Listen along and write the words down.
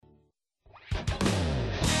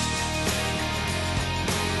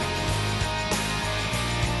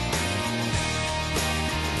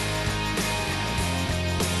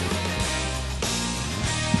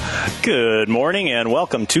Good morning and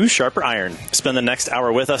welcome to Sharper Iron. Spend the next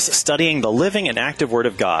hour with us studying the living and active Word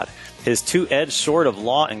of God, His two-edged sword of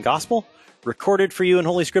law and gospel, recorded for you in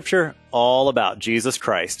Holy Scripture, all about Jesus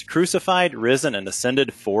Christ, crucified, risen, and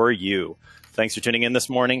ascended for you. Thanks for tuning in this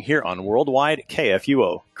morning here on Worldwide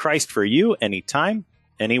KFUO. Christ for you, anytime,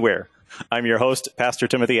 anywhere. I'm your host, Pastor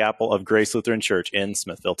Timothy Apple of Grace Lutheran Church in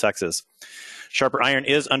Smithville, Texas. Sharper Iron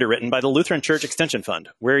is underwritten by the Lutheran Church Extension Fund,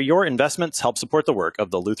 where your investments help support the work of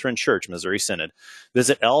the Lutheran Church Missouri Synod.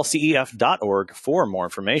 Visit lcef.org for more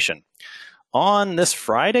information. On this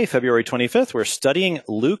Friday, February 25th, we're studying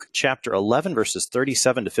Luke chapter 11, verses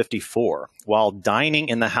 37 to 54. While dining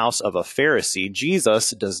in the house of a Pharisee,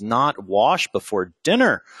 Jesus does not wash before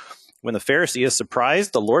dinner. When the Pharisee is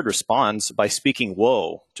surprised, the Lord responds by speaking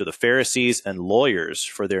woe to the Pharisees and lawyers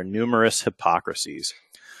for their numerous hypocrisies.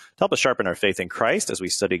 To help us sharpen our faith in Christ as we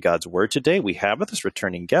study God's Word today, we have with us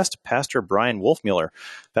returning guest, Pastor Brian Wolfmueller.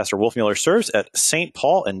 Pastor Wolfmueller serves at St.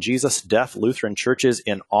 Paul and Jesus Deaf Lutheran Churches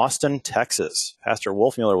in Austin, Texas. Pastor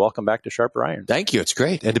Wolfmueller, welcome back to Sharper Iron. Thank you. It's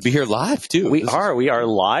great. And to be here live, too. We are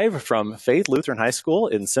live from Faith Lutheran High School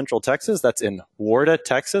in Central Texas. That's in Warda,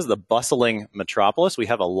 Texas, the bustling metropolis. We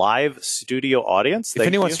have a live studio audience. If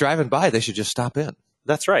anyone's driving by, they should just stop in.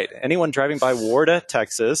 That's right. Anyone driving by Warda,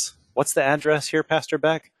 Texas. What's the address here, Pastor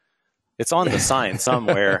Beck? It's on the sign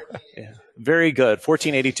somewhere. Yeah. Very good.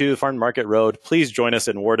 1482 Farm Market Road. Please join us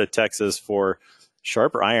in Warda, Texas for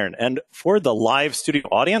Sharper Iron. And for the live studio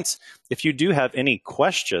audience, if you do have any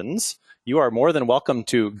questions, you are more than welcome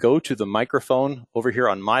to go to the microphone over here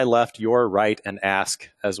on my left, your right, and ask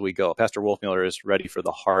as we go. Pastor Wolfmueller is ready for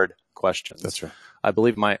the hard questions. That's right. I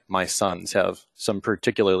believe my sons have some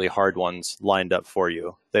particularly hard ones lined up for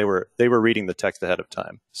you. They were reading the text ahead of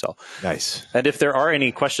time. So nice. And if there are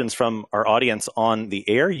any questions from our audience on the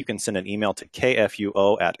air, you can send an email to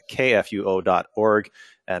kfuo@kfuo.org,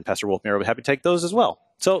 and Pastor Wolfmueller will be happy to take those as well.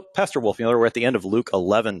 So, Pastor Wolfmueller, we're at the end of Luke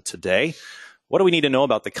 11 today. What do we need to know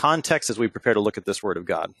about the context as we prepare to look at this Word of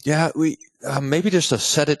God? Yeah, we maybe just to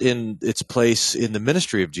set it in its place in the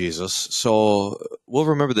ministry of Jesus. So we'll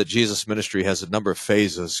remember that Jesus' ministry has a number of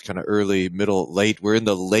phases, kind of early, middle, late. We're in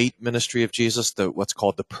the late ministry of Jesus, what's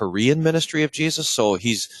called the Perean ministry of Jesus. So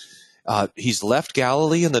he's left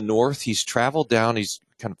Galilee in the north. He's traveled down. He's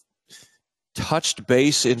kind of touched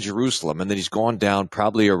base in Jerusalem, and then he's gone down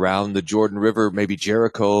probably around the Jordan River, maybe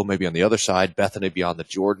Jericho, maybe on the other side, Bethany beyond the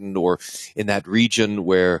Jordan, or in that region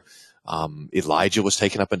where Elijah was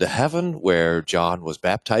taken up into heaven, where John was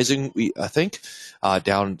baptizing, I think,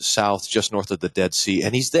 down south, just north of the Dead Sea.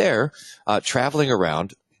 And he's there traveling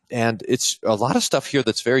around, and it's a lot of stuff here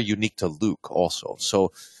that's very unique to Luke also.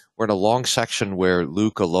 So we're in a long section where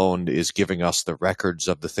Luke alone is giving us the records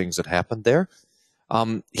of the things that happened there.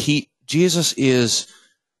 Jesus is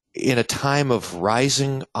in a time of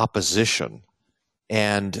rising opposition,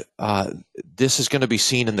 and this is going to be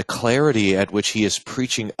seen in the clarity at which he is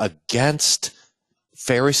preaching against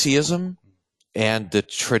Phariseeism and the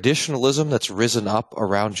traditionalism that's risen up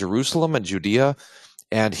around Jerusalem and Judea.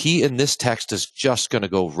 And he, in this text, is just going to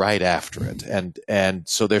go right after it. And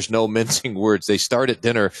so there's no mincing words. They start at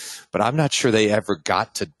dinner, but I'm not sure they ever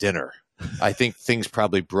got to dinner. I think things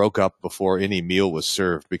probably broke up before any meal was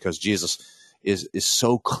served, because Jesus is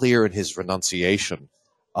so clear in his renunciation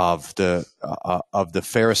of the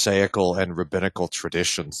Pharisaical and rabbinical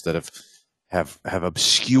traditions that have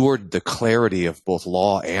obscured the clarity of both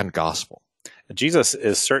law and gospel. Jesus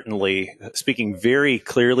is certainly speaking very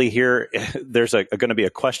clearly here. There's going to be a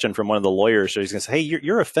question from one of the lawyers. So he's going to say, "Hey,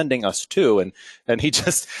 you're offending us too," and he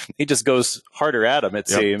just goes harder at him. It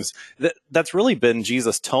seems that's really been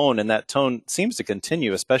Jesus' tone, and that tone seems to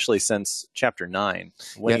continue, especially since chapter 9,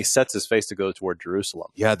 when he sets his face to go toward Jerusalem.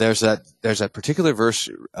 Yeah, there's that particular verse,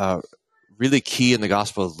 really key in the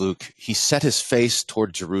Gospel of Luke. He set his face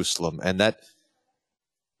toward Jerusalem, and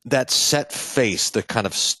that set face, the kind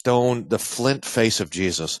of stone, the flint face of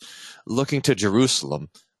Jesus, looking to Jerusalem,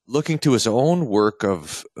 looking to his own work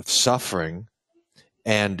of suffering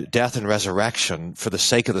and death and resurrection for the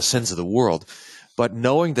sake of the sins of the world, but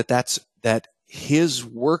knowing that his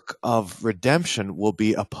work of redemption will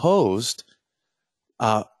be opposed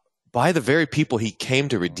by the very people he came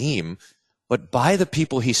to redeem, but by the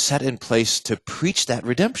people he set in place to preach that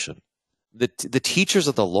redemption. The teachers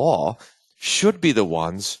of the law should be the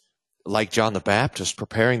ones, like John the Baptist,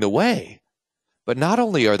 preparing the way. But not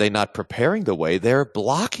only are they not preparing the way, they're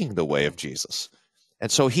blocking the way of Jesus.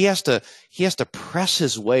 And so he has to press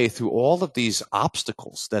his way through all of these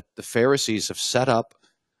obstacles that the Pharisees have set up,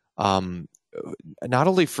 not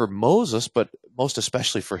only for Moses, but most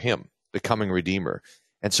especially for him, the coming Redeemer.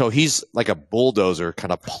 And so he's like a bulldozer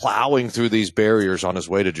kind of plowing through these barriers on his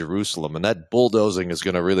way to Jerusalem. And that bulldozing is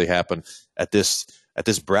going to really happen at this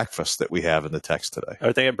breakfast that we have in the text today.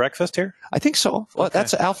 Are they at breakfast here? I think so. Well, Okay.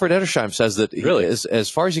 that's Alfred Edersheim says that Really? as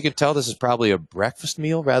far as you can tell, this is probably a breakfast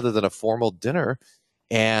meal rather than a formal dinner.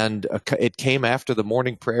 And it came after the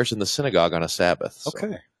morning prayers in the synagogue on a Sabbath. So.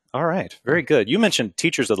 Okay. All right. Very good. You mentioned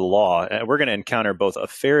teachers of the law. We're going to encounter both a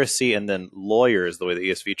Pharisee and then lawyers, the way the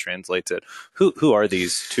ESV translates it. Who are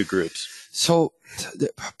these two groups? So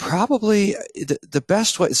probably the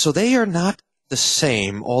best way. So they are not the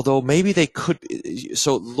same, although maybe they could.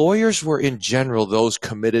 So lawyers were in general those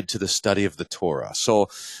committed to the study of the Torah. So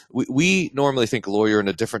we normally think lawyer in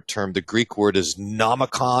a different term. The Greek word is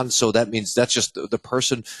nomikon. So that means that's just the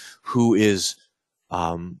person who is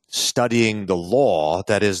studying the law.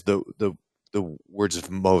 That is the words of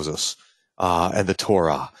Moses and the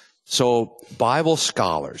Torah. So Bible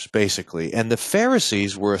scholars, basically. And the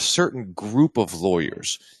Pharisees were a certain group of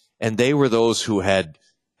lawyers, and they were those who had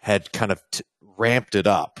kind of ramped it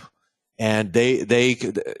up. And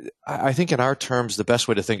I think in our terms, the best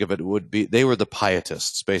way to think of it would be they were the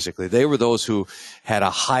pietists, basically. They were those who had a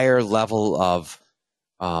higher level of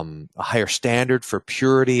a higher standard for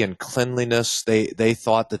purity and cleanliness. They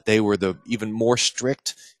thought that they were the even more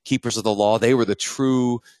strict keepers of the law. They were the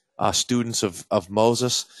true students of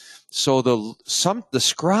Moses. So the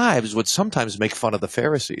scribes would sometimes make fun of the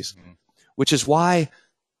Pharisees, which is why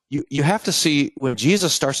you have to see when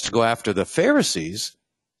Jesus starts to go after the Pharisees,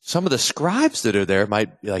 some of the scribes that are there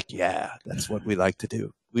might be like, yeah, that's what we like to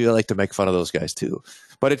do. We like to make fun of those guys too.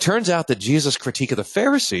 But it turns out that Jesus' critique of the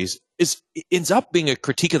Pharisees ends up being a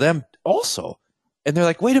critique of them also. And they're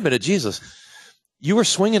like, wait a minute, Jesus, you were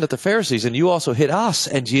swinging at the Pharisees and you also hit us.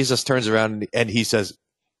 And Jesus turns around and he says,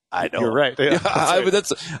 I know. You're right. Yeah,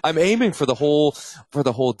 I'm aiming for the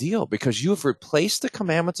whole deal, because you have replaced the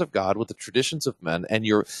commandments of God with the traditions of men,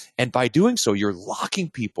 and by doing so, you're locking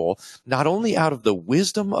people not only out of the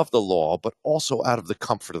wisdom of the law, but also out of the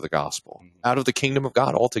comfort of the gospel, out of the kingdom of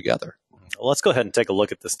God altogether. Well, let's go ahead and take a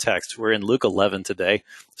look at this text. We're in Luke 11 today,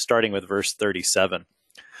 starting with verse 37.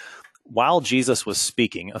 While Jesus was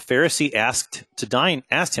speaking, a Pharisee asked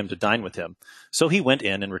him to dine with him. So he went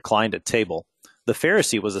in and reclined at table. The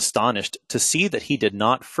Pharisee was astonished to see that he did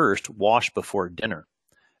not first wash before dinner.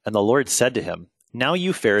 And the Lord said to him, Now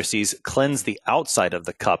you Pharisees cleanse the outside of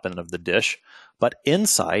the cup and of the dish, but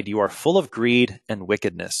inside you are full of greed and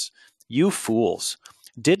wickedness. You fools!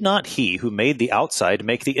 Did not he who made the outside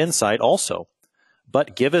make the inside also?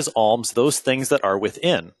 But give as alms those things that are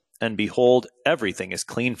within, and behold, everything is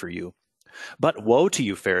clean for you. But woe to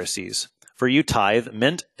you, Pharisees! For you tithe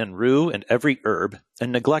mint and rue and every herb,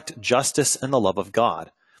 and neglect justice and the love of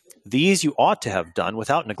God. These you ought to have done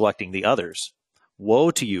without neglecting the others. Woe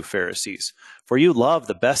to you, Pharisees! For you love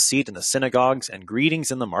the best seat in the synagogues and greetings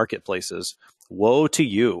in the marketplaces. Woe to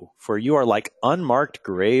you! For you are like unmarked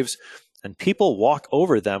graves, and people walk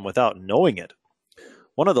over them without knowing it.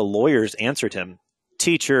 One of the lawyers answered him,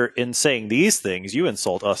 Teacher, in saying these things you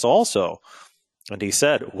insult us also. And he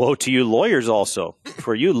said, Woe to you lawyers also,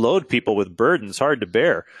 for you load people with burdens hard to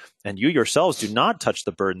bear, and you yourselves do not touch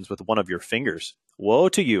the burdens with one of your fingers. Woe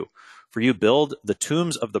to you, for you build the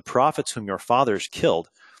tombs of the prophets whom your fathers killed.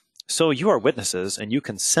 So you are witnesses, and you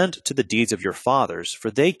consent to the deeds of your fathers, for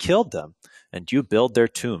they killed them, and you build their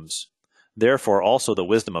tombs. Therefore also the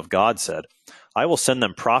wisdom of God said, I will send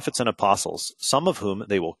them prophets and apostles, some of whom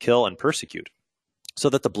they will kill and persecute, so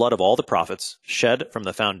that the blood of all the prophets, shed from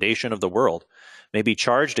the foundation of the world, may be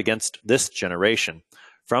charged against this generation,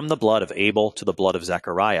 from the blood of Abel to the blood of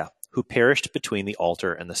Zechariah, who perished between the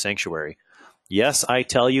altar and the sanctuary. Yes, I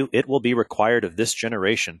tell you, it will be required of this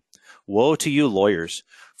generation. Woe to you, lawyers,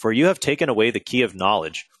 for you have taken away the key of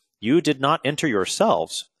knowledge. You did not enter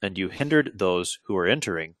yourselves, and you hindered those who were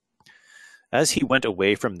entering. As he went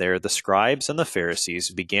away from there, the scribes and the Pharisees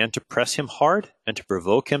began to press him hard and to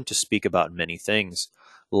provoke him to speak about many things,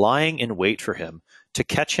 lying in wait for him, to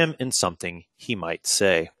catch him in something he might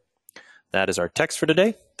say. That is our text for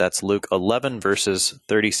today. That's Luke 11, verses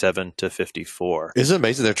 37 to 54. Isn't it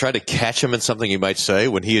amazing? They're trying to catch him in something he might say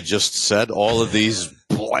when he had just said all of these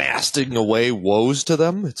blasting away woes to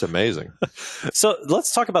them. It's amazing. So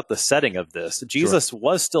let's talk about the setting of this. Jesus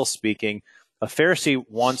was still speaking. A Pharisee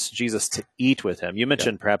wants Jesus to eat with him. You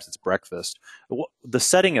mentioned perhaps it's breakfast. The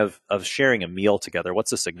setting of sharing a meal together,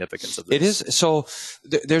 what's the significance of this? It is. So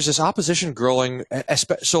there's this opposition growing.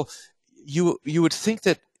 So you would think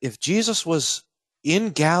that if Jesus was in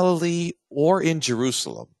Galilee or in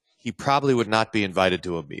Jerusalem, he probably would not be invited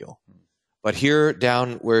to a meal. But here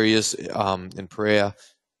down where he is in Perea,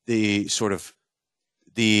 the sort of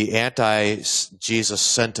the anti-Jesus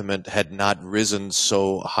sentiment had not risen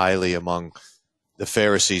so highly among the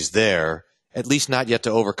Pharisees there, at least not yet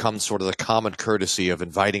to overcome sort of the common courtesy of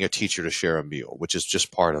inviting a teacher to share a meal, which is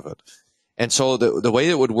just part of it. And so the way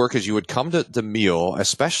it would work is you would come to the meal,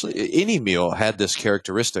 especially any meal had this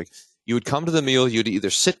characteristic. You would come to the meal, you'd either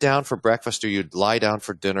sit down for breakfast or you'd lie down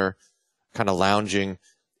for dinner, kind of lounging,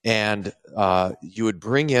 and you would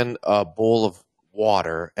bring in a bowl of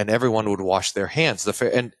water, and everyone would wash their hands.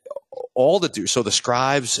 And so the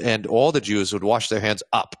scribes and all the Jews would wash their hands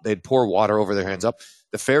up. They'd pour water over their hands up.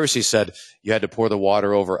 The Pharisees said you had to pour the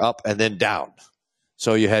water over up and then down.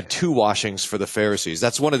 So you had two washings for the Pharisees.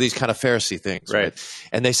 That's one of these kind of Pharisee things, right?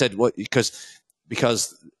 And they said, "What?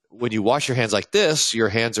 Because when you wash your hands like this, your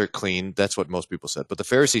hands are clean." That's what most people said. But the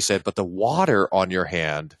Pharisees said, "But the water on your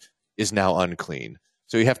hand is now unclean.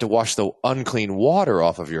 So you have to wash the unclean water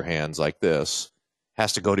off of your hands like this.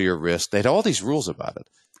 Has to go to your wrist." They had all these rules about it.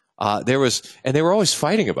 And they were always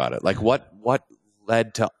fighting about it. Like what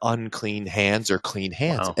led to unclean hands or clean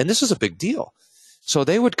hands? Wow. And this is a big deal. So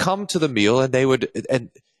they would come to the meal, and they would,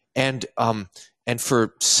 and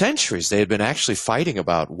for centuries they had been actually fighting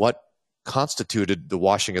about what constituted the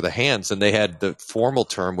washing of the hands. And they had the formal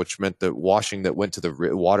term, which meant the washing that went to the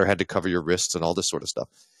water had to cover your wrists and all this sort of stuff.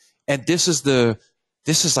 And this is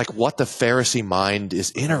like what the Pharisee mind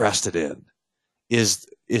is interested in, is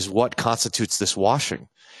what constitutes this washing.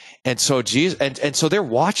 And so Jesus, and so they're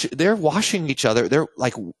washing each other. They're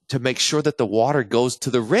like to make sure that the water goes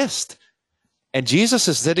to the wrist. And Jesus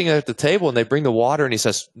is sitting at the table, and they bring the water, and he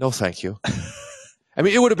says, "No, thank you." I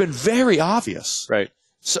mean, it would have been very obvious, right?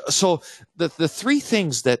 So the three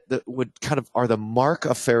things that would kind of are the mark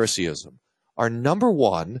of Phariseeism are, number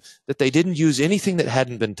one, that they didn't use anything that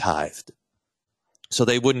hadn't been tithed. So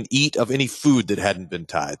they wouldn't eat of any food that hadn't been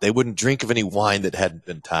tithed. They wouldn't drink of any wine that hadn't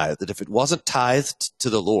been tithed. That if it wasn't tithed to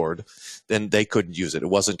the Lord, then they couldn't use it. It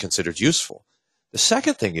wasn't considered useful. The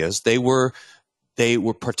second thing is they were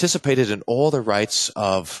participated in all the rites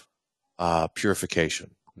of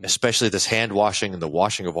purification, especially this hand washing and the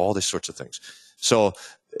washing of all these sorts of things. So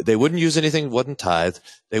they wouldn't use anything that wasn't tithed.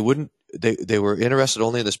 They were interested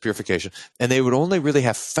only in this purification, and they would only really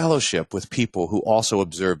have fellowship with people who also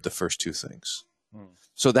observed the first two things.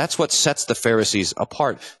 So that's what sets the Pharisees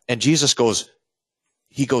apart. And Jesus goes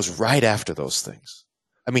right after those things.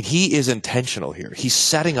 I mean, he is intentional here. He's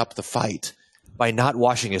setting up the fight by not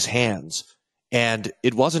washing his hands. And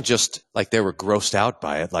it wasn't just like they were grossed out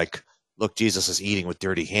by it, like, look, Jesus is eating with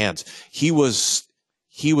dirty hands. He was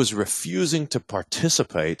refusing to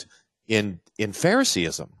participate in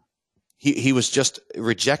Phariseeism. He was just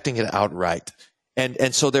rejecting it outright.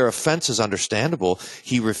 And so their offense is understandable.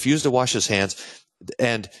 He refused to wash his hands,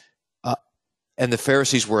 and the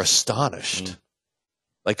Pharisees were astonished.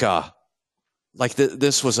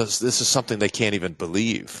 This is something they can't even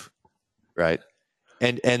believe, right?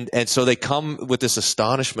 And so they come with this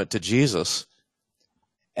astonishment to Jesus,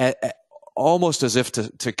 almost as if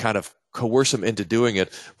to kind of coerce him into doing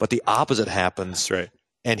it, but the opposite happens. That's right.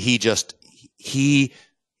 And he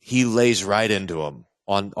lays right into him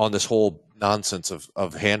on this whole nonsense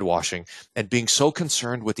of hand washing and being so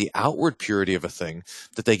concerned with the outward purity of a thing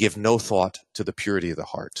that they give no thought to the purity of the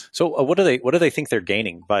heart. So what do they think they're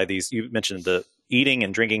gaining by these? You mentioned the eating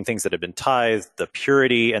and drinking things that have been tithed, the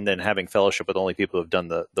purity, and then having fellowship with only people who have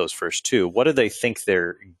done those first two. What do they think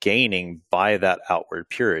they're gaining by that outward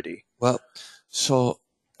purity? Well, so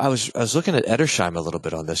I was looking at Edersheim a little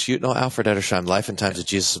bit on this. You know Alfred Edersheim, Life and Times of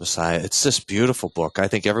Jesus the Messiah. It's this beautiful book. I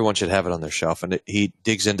think everyone should have it on their shelf. And he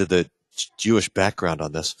digs into the Jewish background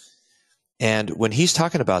on this. And when he's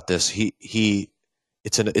talking about this,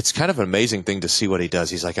 it's kind of an amazing thing to see what he does.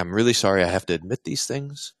 He's like, I'm really sorry I have to admit these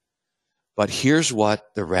things, but here's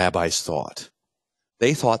what the rabbis thought.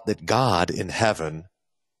 They thought that God in heaven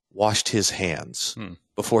washed his hands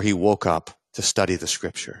before he woke up to study the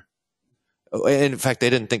scripture. In fact, they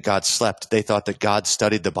didn't think God slept. They thought that God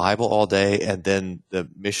studied the Bible all day and then the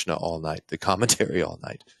Mishnah all night, the commentary all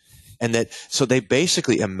night. And so they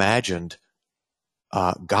basically imagined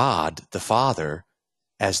God, the Father,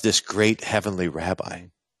 as this great heavenly rabbi,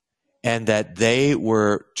 and that they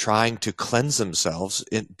were trying to cleanse themselves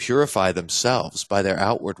and purify themselves by their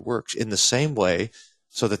outward works in the same way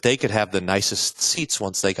so that they could have the nicest seats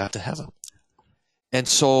once they got to heaven. And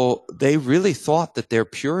so they really thought that their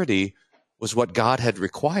purity was what God had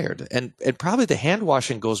required. And probably the hand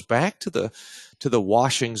washing goes back to the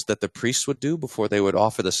washings that the priests would do before they would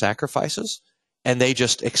offer the sacrifices. And they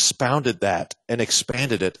just expounded that and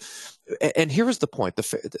expanded it. And here was the point.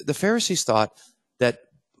 The Pharisees thought that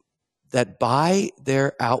by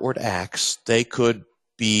their outward acts, they could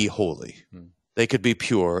be holy. they could be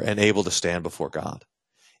pure and able to stand before God.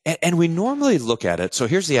 And we normally look at it. So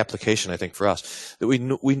here's the application, I think, for us, that we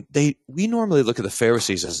normally look at the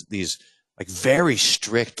Pharisees as these like very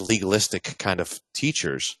strict, legalistic kind of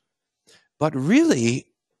teachers, but really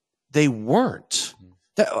they weren't.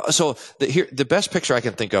 So the best picture I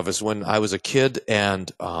can think of is when I was a kid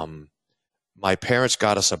and my parents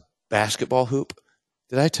got us a basketball hoop.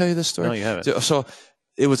 Did I tell you this story? No, you haven't. So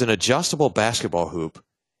it was an adjustable basketball hoop,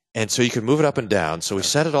 and so you could move it up and down. So we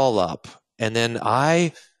set it all up, and then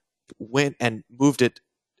I went and moved it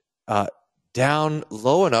down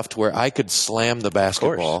low enough to where I could slam the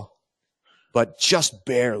basketball, but just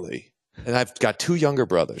barely. And I've got two younger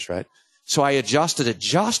brothers, right? So I adjusted it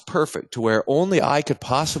just perfect to where only I could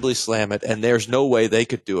possibly slam it, and there's no way they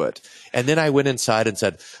could do it. And then I went inside and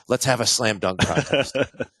said, "Let's have a slam dunk contest."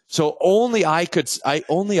 So only I could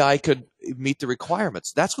meet the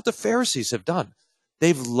requirements. That's what the Pharisees have done.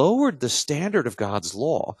 They've lowered the standard of God's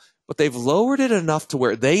law, but they've lowered it enough to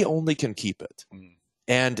where they only can keep it.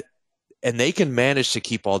 And they can manage to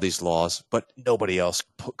keep all these laws, but nobody else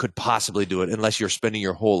could possibly do it unless you're spending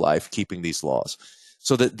your whole life keeping these laws.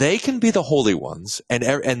 So that they can be the holy ones and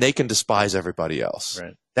they can despise everybody else.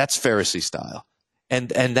 Right. That's Pharisee style.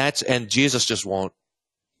 And Jesus just won't.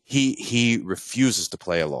 He refuses to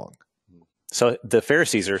play along. So the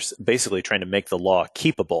Pharisees are basically trying to make the law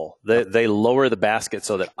keepable. They lower the basket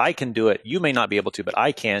so that I can do it. You may not be able to, but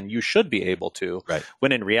I can. You should be able to. Right.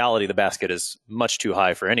 When in reality, the basket is much too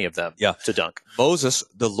high for any of them to dunk. Moses,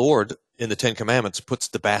 the Lord, in the Ten Commandments, puts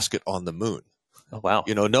the basket on the moon. Oh, wow.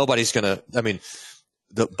 Nobody's going to,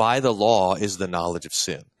 by the law is the knowledge of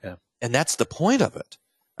sin. Yeah. And that's the point of it.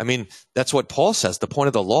 That's what Paul says. The point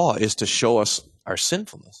of the law is to show us our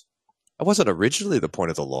sinfulness. That wasn't originally the point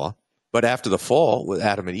of the law. But after the fall with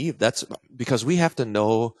Adam and Eve, that's because we have to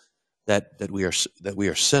know that we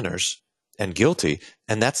are sinners and guilty,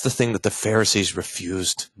 and that's the thing that the Pharisees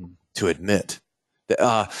refused to admit.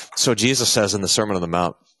 So Jesus says in the Sermon on the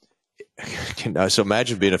Mount, so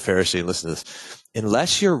imagine being a Pharisee and listen to this.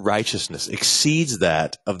 Unless your righteousness exceeds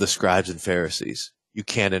that of the scribes and Pharisees, you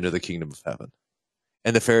can't enter the kingdom of heaven.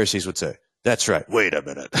 And the Pharisees would say, "That's right. Wait a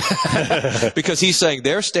minute," because he's saying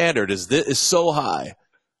their standard is so high.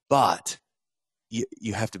 But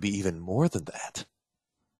you have to be even more than that.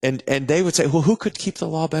 And they would say, well, who could keep the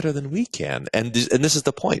law better than we can? And this is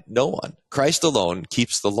the point. No one. Christ alone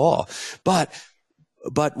keeps the law. But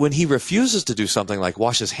when he refuses to do something like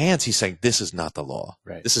wash his hands, he's saying, this is not the law.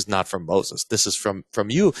 Right. This is not from Moses. This is from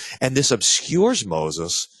you. And this obscures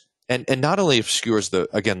Moses and not only obscures the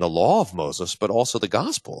law of Moses, but also the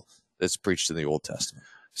gospel that's preached in the Old Testament.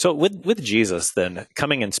 So with Jesus then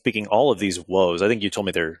coming and speaking all of these woes, I think you told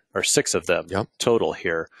me there are 6 of them total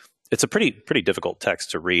here. It's a pretty difficult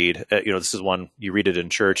text to read. This is one, you read it in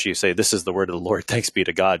church, you say, this is the word of the Lord, thanks be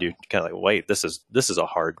to God. You kind of like, wait, this is a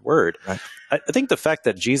hard word. Right. I think the fact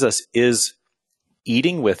that Jesus is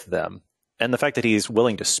eating with them and the fact that he's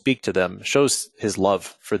willing to speak to them shows his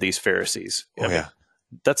love for these Pharisees.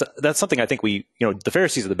 That's something I think the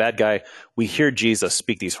Pharisees are the bad guy. We hear Jesus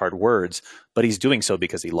speak these hard words, but he's doing so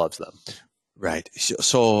because he loves them. Right.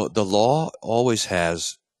 So the law always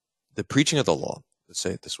has, the preaching of the law, let's say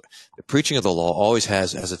it this way, the preaching of the law always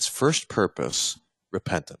has as its first purpose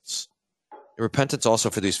repentance. And repentance also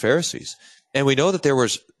for these Pharisees. And we know that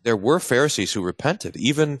there were Pharisees who repented.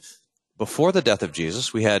 Even before the death of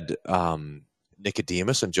Jesus, we had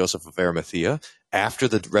Nicodemus and Joseph of Arimathea. After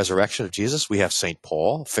the resurrection of Jesus, we have St.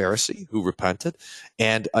 Paul, Pharisee, who repented,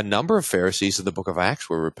 and a number of Pharisees in the book of Acts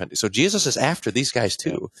were repenting. So Jesus is after these guys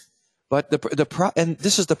too. But and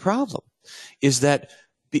this is the problem, is that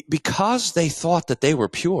because they thought that they were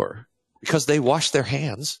pure, because they washed their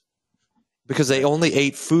hands, because they only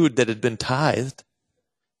ate food that had been tithed,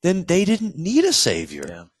 then they didn't need a savior.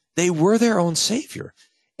 Yeah. They were their own savior.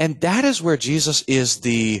 And that is where Jesus is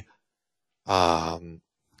the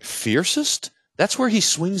fiercest. That's where he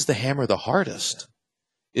swings the hammer the hardest,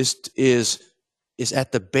 is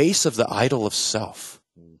at the base of the idol of self.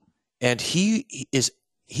 And he is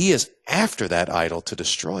after that idol to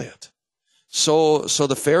destroy it. So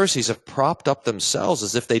the Pharisees have propped up themselves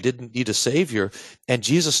as if they didn't need a savior, and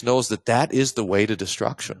Jesus knows that is the way to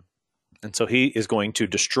destruction. And so he is going to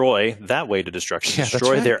destroy that way to destruction, Yeah, destroy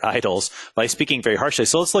that's right. their idols by speaking very harshly.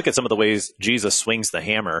 So let's look at some of the ways Jesus swings the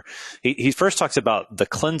hammer. He first talks about the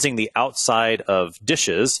cleansing the outside of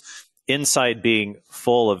dishes, inside being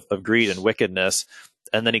full of greed and wickedness.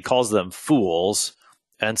 And then he calls them fools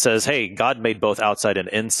and says, hey, God made both outside and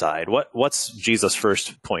inside. What's Jesus'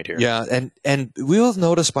 first point here? Yeah, and we will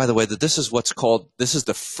notice, by the way, that this is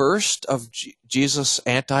the first of Jesus'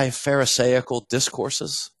 anti-Pharisaical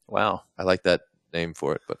discourses. Wow. I like that name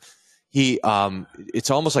for it, but it's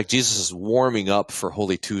almost like Jesus is warming up for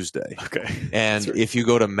Holy Tuesday. Okay. And if you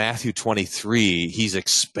go to Matthew 23, he's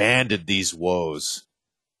expanded these woes.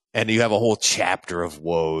 And you have a whole chapter of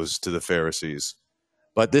woes to the Pharisees.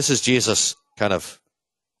 But this is Jesus kind of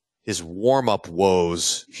his warm-up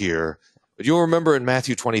woes here. But you'll remember in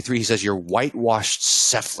Matthew 23, he says, you're whitewashed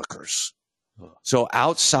sepulchres. So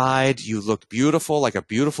outside, you look beautiful, like a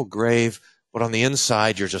beautiful grave, but on the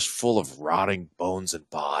inside, you're just full of rotting bones and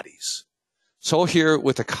bodies. So here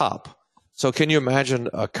with a cup. So can you imagine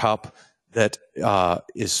a cup that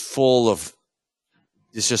is full of,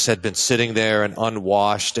 this just had been sitting there and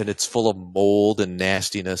unwashed, and it's full of mold and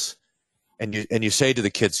nastiness. And you say to the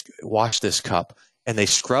kids, wash this cup, and they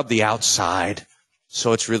scrub the outside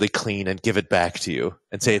so it's really clean and give it back to you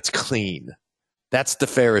and say it's clean. That's the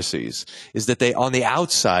Pharisees, is that they, on the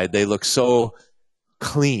outside, they look so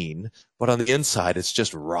clean, but on the inside, it's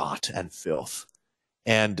just rot and filth.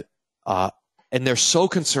 And they're so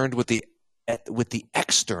concerned with the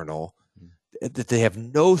external that they have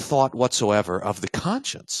no thought whatsoever of the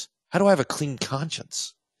conscience. How do I have a clean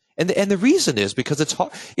conscience? And the reason is because it's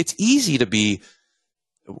hard. It's easy to be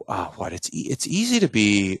It's easy to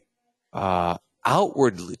be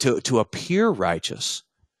outwardly to appear righteous,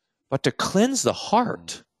 but to cleanse the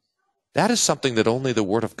heart, that is something that only the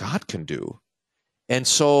Word of God can do. And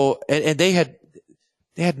so, and they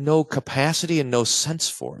had no capacity and no sense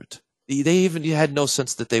for it. They even had no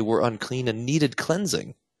sense that they were unclean and needed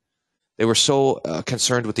cleansing. They were so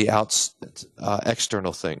concerned with the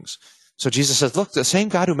external things. So Jesus says, look, the same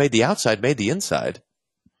God who made the outside made the inside.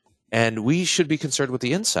 And we should be concerned with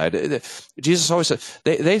the inside. Jesus always said,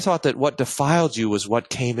 they thought that what defiled you was what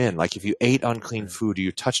came in. Like if you ate unclean food or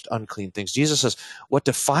you touched unclean things. Jesus says, what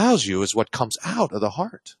defiles you is what comes out of the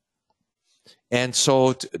heart. And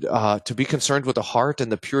so to be concerned with the heart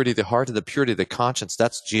and the purity of the heart and the purity of the conscience,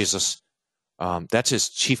 that's Jesus. That's his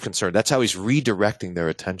chief concern. That's how he's redirecting their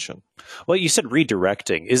attention. Well, you said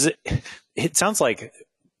redirecting. It sounds like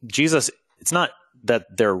Jesus, it's not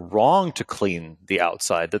that they're wrong to clean the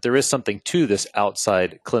outside, that there is something to this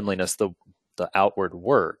outside cleanliness, the outward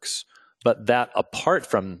works, but that apart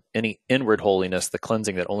from any inward holiness, the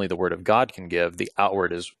cleansing that only the Word of God can give, the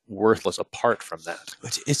outward is worthless apart from that.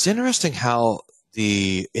 It's interesting how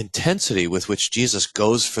the intensity with which Jesus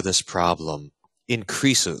goes for this problem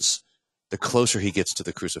increases the closer he gets to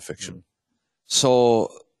the crucifixion.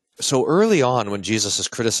 So early on, when Jesus is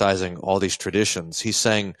criticizing all these traditions, he's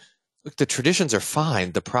saying, look, the traditions are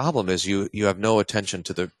fine. The problem is you have no attention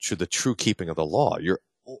to the true keeping of the law.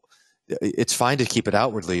 It's fine to keep it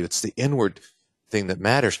outwardly. It's the inward thing that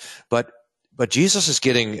matters. But Jesus is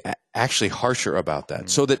getting actually harsher about that.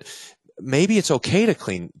 So that maybe it's okay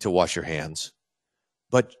to wash your hands,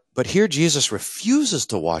 but here Jesus refuses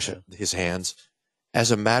to wash his hands as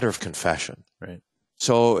a matter of confession. Right.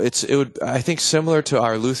 So it would, I think, similar to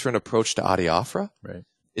our Lutheran approach to adiaphora. Right.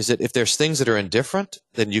 Is that if there's things that are indifferent,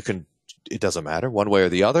 then it doesn't matter one way or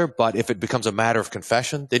the other. But if it becomes a matter of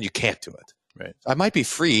confession, then you can't do it. Right. I might be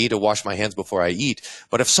free to wash my hands before I eat,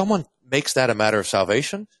 but if someone makes that a matter of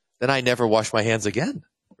salvation, then I never wash my hands again.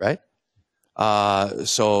 Right.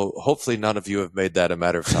 So hopefully none of you have made that a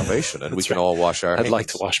matter of salvation, and we can all wash our hands. I'd like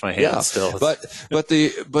to wash my hands still. But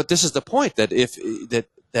this is the point, that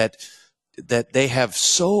that they have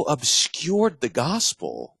so obscured the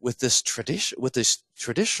gospel with this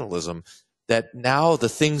traditionalism, that now the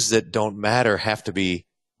things that don't matter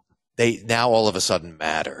they now all of a sudden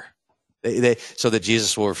matter. So that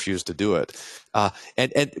Jesus will refuse to do it.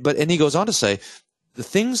 And he goes on to say, the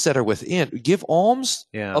things that are within, give alms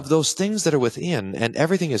of those things that are within, and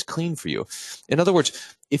everything is clean for you. In other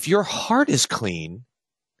words, if your heart is clean,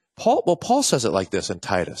 Paul says it like this in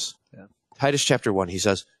Titus. Yeah. Titus chapter 1, he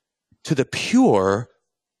says, to the pure,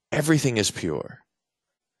 everything is pure.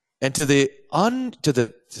 And to the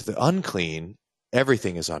unclean,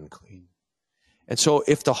 everything is unclean. And so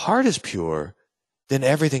if the heart is pure, then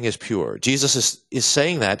everything is pure. Jesus is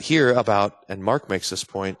saying that here about, and Mark makes this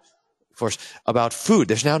point, of course, about food.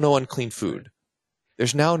 There's now no unclean food.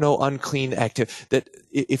 There's now no unclean activity. That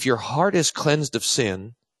if your heart is cleansed of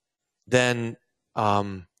sin, then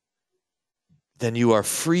you are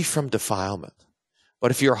free from defilement.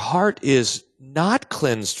 But if your heart is not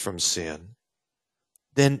cleansed from sin,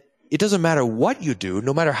 then it doesn't matter what you do,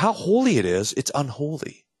 no matter how holy it is, it's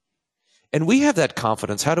unholy. And we have that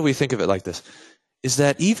confidence. How do we think of it like this? Is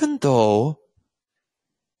that even though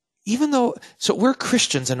so we're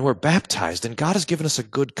Christians and we're baptized and God has given us a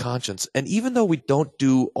good conscience. And even though we don't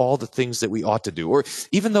do all the things that we ought to do, or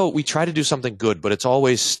even though we try to do something good, but it's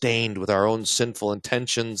always stained with our own sinful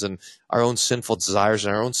intentions and our own sinful desires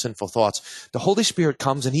and our own sinful thoughts, the Holy Spirit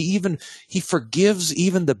comes and he forgives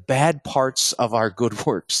even the bad parts of our good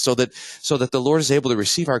works so that the Lord is able to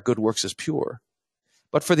receive our good works as pure.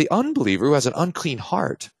 But for the unbeliever who has an unclean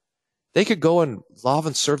heart, they could go and love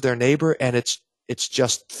and serve their neighbor, and it's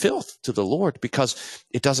just filth to the Lord because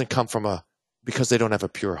it doesn't come because they don't have a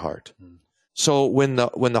pure heart. So when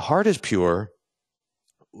the heart is pure,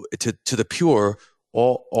 to the pure,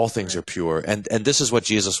 all things are pure. And this is what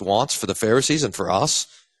Jesus wants for the Pharisees and for us,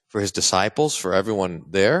 for his disciples, for everyone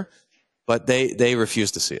there. But they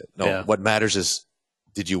refuse to see it. No, What matters is,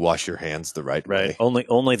 did you wash your hands the right way?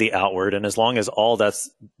 Only the outward. And as long as all that's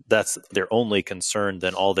their only concern,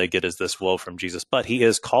 then all they get is this woe from Jesus. But he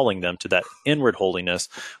is calling them to that inward holiness,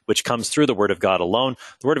 which comes through the Word of God alone.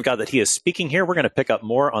 The Word of God that he is speaking here, we're going to pick up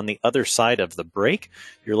more on the other side of the break.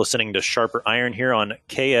 You're listening to Sharper Iron here on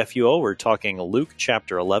KFUO. We're talking Luke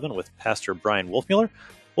chapter 11 with Pastor Brian Wolfmueller.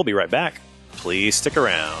 We'll be right back. Please stick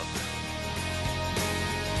around.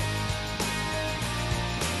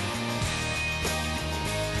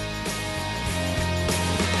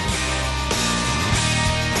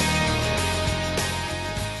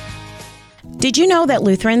 Did you know that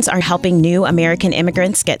Lutherans are helping new American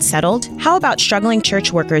immigrants get settled? How about struggling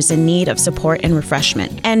church workers in need of support and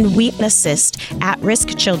refreshment? And we assist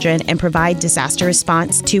at-risk children and provide disaster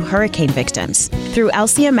response to hurricane victims. Through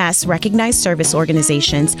LCMS recognized service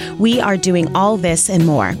organizations, we are doing all this and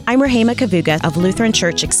more. I'm Rahema Kavuga of Lutheran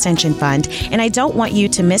Church Extension Fund, and I don't want you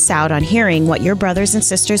to miss out on hearing what your brothers and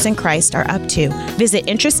sisters in Christ are up to. Visit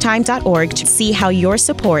interesttime.org to see how your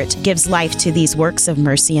support gives life to these works of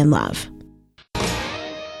mercy and love.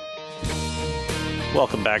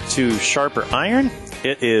 Welcome back to Sharper Iron.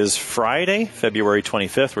 It is Friday, February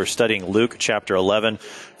 25th. We're studying Luke chapter 11,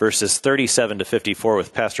 verses 37 to 54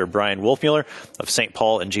 with Pastor Brian Wolfmueller of St.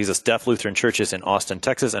 Paul and Jesus Deaf Lutheran Churches in Austin,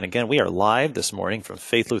 Texas. And again, we are live this morning from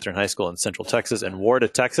Faith Lutheran High School in Central Texas and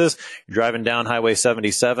Warda, Texas. You're driving down Highway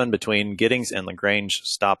 77 between Giddings and LaGrange.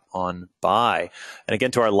 Stop on by. And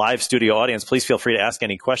again, to our live studio audience, please feel free to ask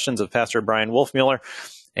any questions of Pastor Brian Wolfmueller.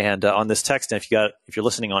 And on this text, and if you're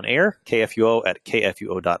listening on air,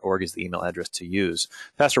 kfuo@kfuo.org is the email address to use.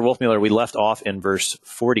 Pastor Wolfmueller, we left off in verse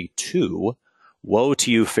 42. Woe to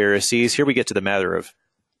you, Pharisees. Here we get to the matter of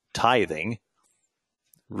tithing.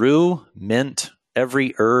 Rue, mint,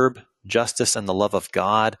 every herb, justice, and the love of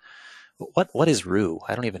God. What is rue?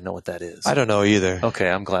 I don't even know what that is. I don't know either. Okay,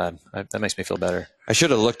 I'm glad. That makes me feel better. I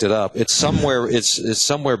should have looked it up. It's somewhere. It's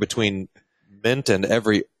somewhere between mint and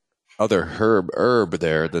every other herb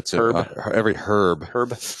there. That's every herb.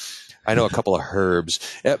 I know a couple of herbs.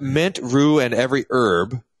 Mint, rue, and every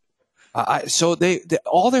herb. So they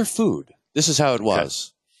all their food. This is how it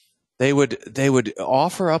was. Okay. They would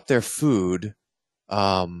offer up their food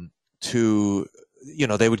to,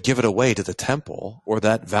 they would give it away to the temple, or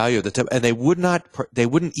that value of the temple, and they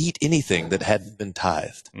wouldn't eat anything that hadn't been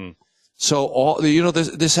tithed. Mm. So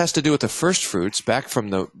this has to do with the first fruits back from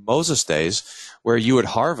the Moses days, where you would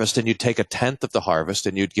harvest and you'd take a tenth of the harvest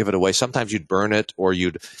and you'd give it away. Sometimes you'd burn it, or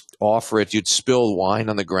you'd offer it. You'd spill wine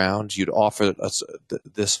on the ground. You'd offer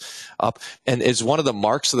this up. And it's one of the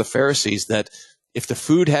marks of the Pharisees that if the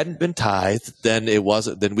food hadn't been tithed, then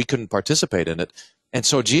we couldn't participate in it. And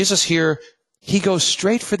so Jesus here, he goes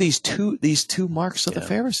straight for these two marks of the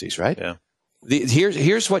Pharisees, right? Yeah.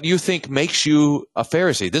 Here's what you think makes you a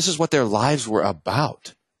Pharisee. This is what their lives were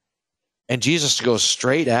about. And Jesus goes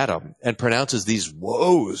straight at them and pronounces these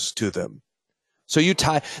woes to them. So you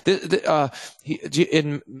tie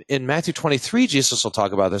in Matthew 23, Jesus will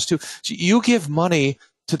talk about this too. So you give money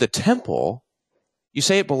to the temple, you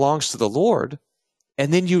say it belongs to the Lord,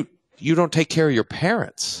 and then you don't take care of your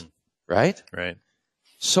parents, right? Right.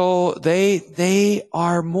 So they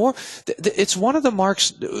are more. It's one of the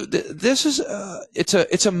marks. This is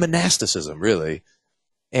it's a monasticism, really.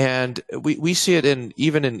 And we see it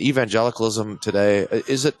even in evangelicalism today.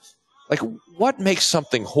 Is it like, what makes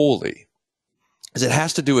something holy? Is it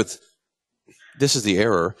has to do with, this is the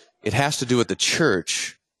error, it has to do with the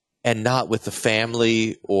church and not with the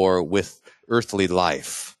family or with earthly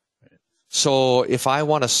life. So if I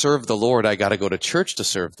want to serve the Lord, I got to go to church to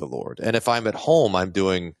serve the Lord. And if I'm at home, I'm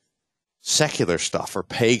doing secular stuff or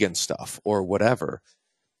pagan stuff or whatever.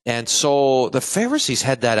 And so the Pharisees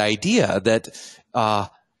had that idea that I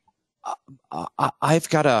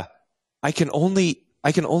can only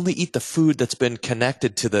eat the food that's been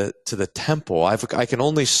connected to the temple. I can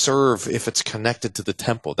only serve if it's connected to the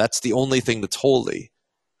temple. That's the only thing that's holy.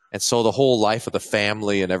 And so the whole life of the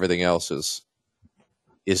family and everything else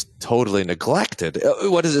is totally neglected.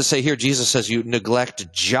 What does it say here? Jesus says you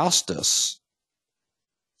neglect justice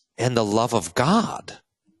and the love of God.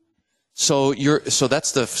 So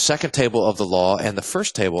that's the second table of the law and the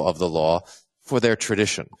first table of the law for their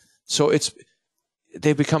tradition. So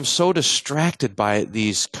they become so distracted by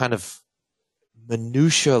these kind of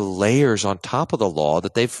minutia layers on top of the law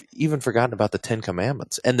that they've even forgotten about the Ten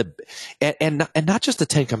Commandments and not just the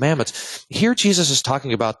Ten Commandments. Here Jesus is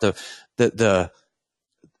talking about the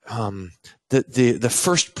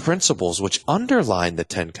first principles which underline the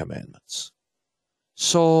Ten Commandments.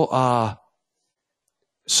 So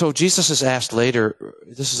Jesus is asked later,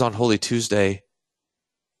 this is on Holy Tuesday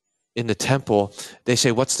in the temple, they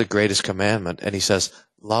say, what's the greatest commandment? And he says,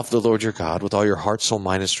 love the Lord your God with all your heart, soul,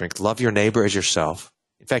 mind, and strength. Love your neighbor as yourself.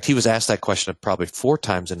 In fact, he was asked that question probably 4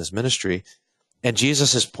 times in his ministry. And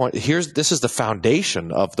Jesus' point, this is the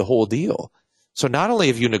foundation of the whole deal. So not only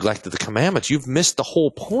have you neglected the commandments, you've missed the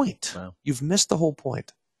whole point. Wow. You've missed the whole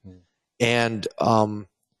point. And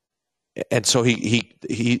so he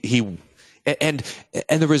the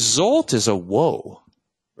result is a woe,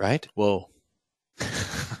 right? Whoa.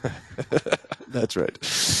 That's right.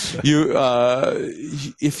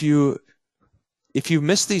 If you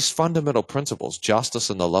miss these fundamental principles, justice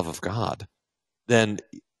and the love of God, then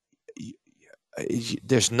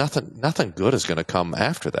there's nothing good is going to come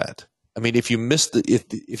after that. I mean, if you miss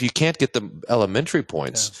if you can't get the elementary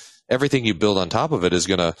points, everything you build on top of it is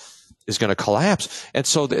going to collapse. And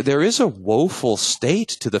so there is a woeful state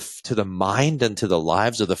to the mind and to the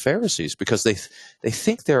lives of the Pharisees, because they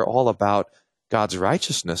think they're all about God's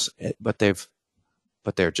righteousness, but they're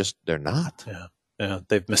not. Yeah.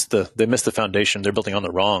 They missed the foundation. They're building on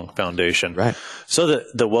the wrong foundation. Right. So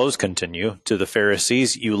the woes continue to the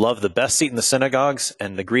Pharisees. You love the best seat in the synagogues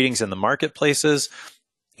and the greetings in the marketplaces.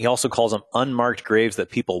 He also calls them unmarked graves that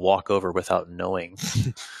people walk over without knowing.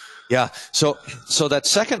 Yeah. So that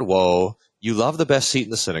second woe, you love the best seat in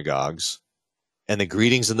the synagogues and the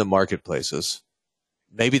greetings in the marketplaces.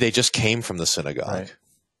 Maybe they just came from the synagogue.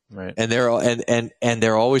 Right. And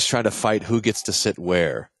they're always trying to fight who gets to sit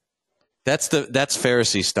where. That's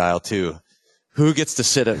Pharisee style too. Who gets to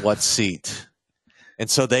sit at what seat? And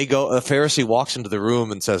so a Pharisee walks into the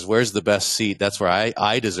room and says, where's the best seat? That's where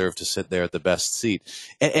I deserve to sit there at the best seat.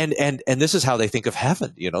 And this is how they think of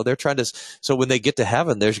heaven. They're trying to, so when they get to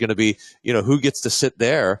heaven, there's going to be, who gets to sit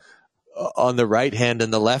there on the right hand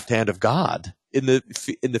and the left hand of God in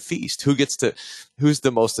the feast? Who's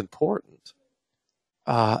the most important?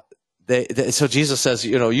 So Jesus says,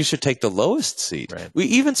 you should take the lowest seat. Right. We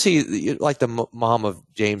even see, like the mom of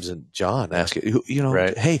James and John ask,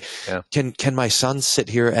 Right. hey, Yeah. can my son sit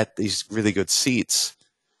here at these really good seats?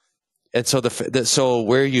 And so so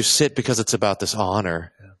where you sit, because it's about this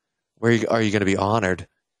honor, where are you going to be honored?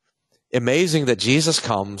 Amazing that Jesus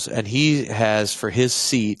comes and he has for his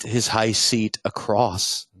seat, his high seat, a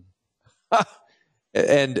cross,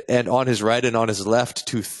 and on his right and on his left,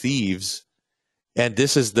 2 thieves. And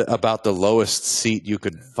this is about the lowest seat you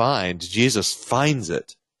could find. Jesus finds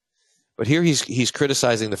it. But here he's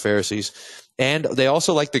criticizing the Pharisees. And they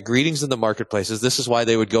also like the greetings in the marketplaces. This is why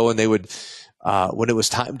they would go and they would, when it was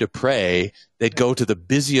time to pray, they'd go to the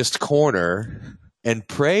busiest corner and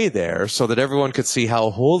pray there so that everyone could see how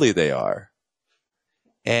holy they are.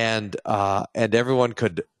 And everyone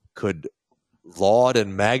could laud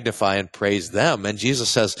and magnify and praise them. And Jesus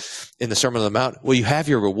says in the Sermon on the Mount, well, you have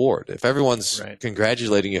your reward. If everyone's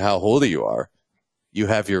congratulating you how holy you are, you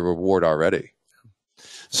have your reward already.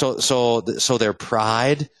 So their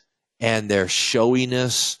pride and their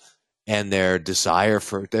showiness and their desire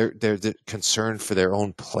for their concern for their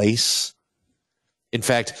own place. In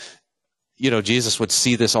fact, Jesus would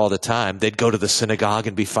see this all the time. They'd go to the synagogue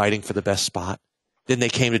and be fighting for the best spot. Then they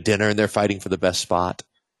came to dinner and they're fighting for the best spot.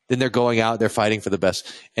 Then they're going out, they're fighting for the best.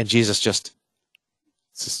 And Jesus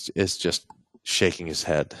is just shaking his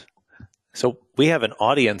head. So we have an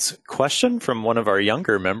audience question from one of our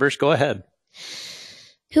younger members. Go ahead.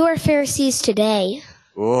 Who are Pharisees today?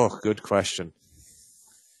 Oh, good question.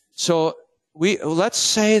 So let's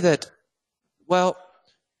say that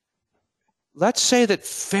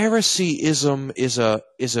Phariseeism is a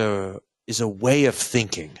way of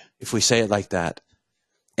thinking, if we say it like that.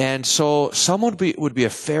 And so someone would be a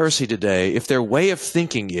Pharisee today if their way of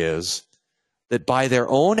thinking is that by their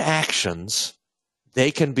own actions,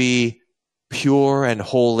 they can be pure and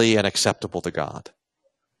holy and acceptable to God.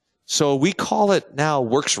 So we call it now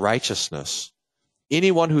works righteousness.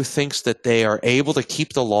 Anyone who thinks that they are able to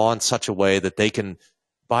keep the law in such a way that they can,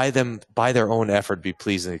 by their own effort, be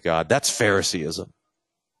pleasing to God, that's Phariseeism.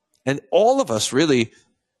 And all of us really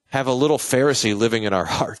have a little Pharisee living in our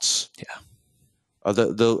hearts. Yeah.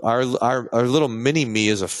 Our little mini me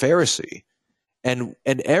is a Pharisee, and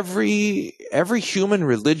every human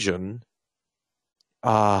religion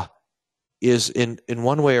is in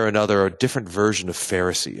one way or another a different version of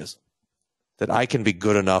Phariseeism. That I can be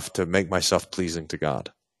good enough to make myself pleasing to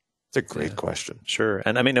God. It's a great question. Sure.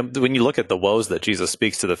 And I mean, when you look at the woes that Jesus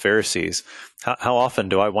speaks to the Pharisees, how often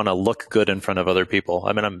do I want to look good in front of other people?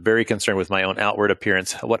 I mean, I'm very concerned with my own outward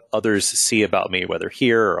appearance, what others see about me, whether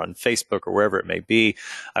here or on Facebook or wherever it may be.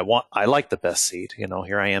 I like the best seat. You know,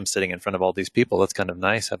 here I am sitting in front of all these people. That's kind of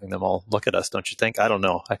nice having them all look at us, don't you think? I don't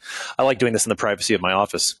know. I like doing this in the privacy of my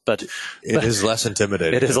office, but it is less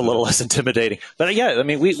intimidating. It is a little less intimidating. But yeah, I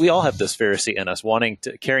mean, we all have this Pharisee in us,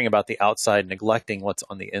 caring about the outside, neglecting what's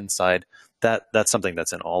on the inside. That's something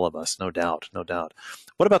that's in all of us, no doubt.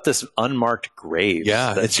 What about this unmarked grave?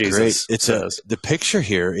 Yeah, that it's Jesus great. says? The picture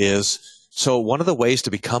here is, so one of the ways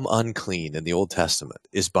to become unclean in the Old Testament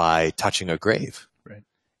is by touching a grave. Right.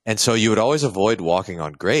 And so you would always avoid walking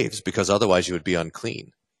on graves because otherwise you would be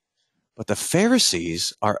unclean. But the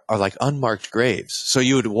Pharisees are like unmarked graves. So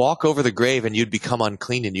you would walk over the grave and you'd become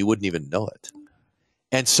unclean and you wouldn't even know it.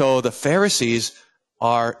 And so the Pharisees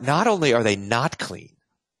not only are they not clean,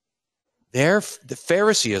 the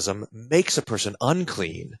Phariseeism makes a person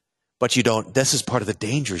unclean, but this is part of the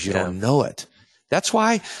dangers. You don't know it. That's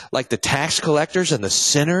why, like, the tax collectors and the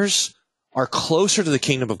sinners are closer to the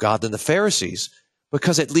kingdom of God than the Pharisees,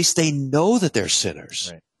 because at least they know that they're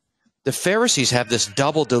sinners. Right. The Pharisees have this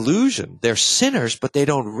double delusion. They're sinners, but they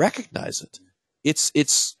don't recognize it.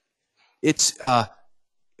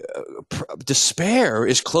 Despair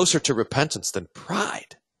is closer to repentance than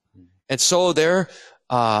pride. And so they're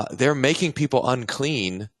making people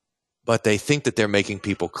unclean, but they think that they're making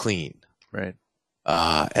people clean. Right.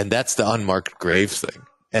 And that's the unmarked grave thing.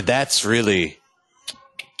 And that's really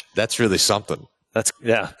something.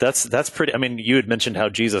 That's pretty. I mean, you had mentioned how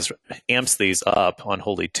Jesus amps these up on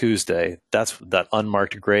Holy Tuesday. That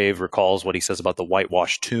unmarked grave recalls what he says about the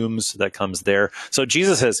whitewashed tombs that comes there. So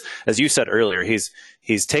Jesus has, as you said earlier,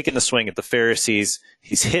 he's taken a swing at the Pharisees.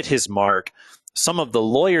 He's hit his mark. Some of the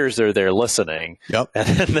lawyers are there listening, Yep. And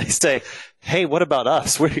they say, "Hey, what about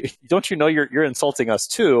us? Don't you know you're insulting us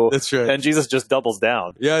too?" That's right. And Jesus just doubles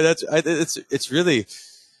down. Yeah, it's really.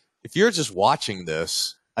 If you're just watching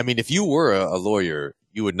this, I mean, if you were a lawyer,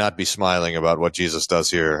 you would not be smiling about what Jesus does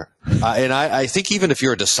here. And I think even if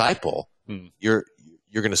you're a disciple, you're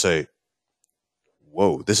going to say,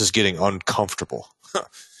 "Whoa, this is getting uncomfortable."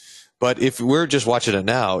 But if we're just watching it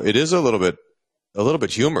now, it is a little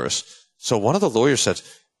bit humorous. So one of the lawyers said,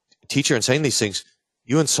 "Teacher, in saying these things,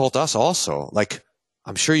 you insult us also. Like,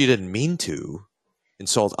 I'm sure you didn't mean to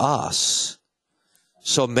insult us.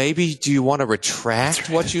 So maybe do you want to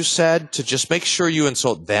retract what you said to just make sure you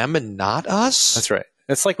insult them and not us?" That's right.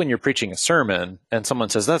 It's like when you're preaching a sermon and someone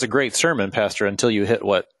says, "That's a great sermon, Pastor," until you hit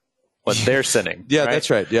what they're sinning. Yeah, right?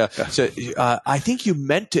 That's right. Yeah. So I think you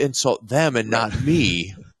meant to insult them and not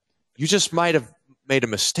me. You just might have made a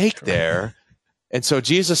mistake there. And so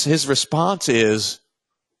Jesus, his response is,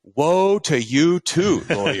 "Woe to you too,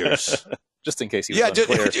 lawyers." Just in case he was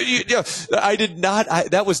unclear. I did not.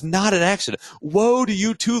 That was not an accident. "Woe to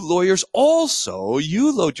you too, lawyers. Also,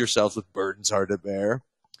 you load yourselves with burdens hard to bear."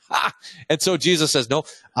 And so Jesus says, "No,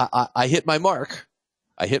 I hit my mark.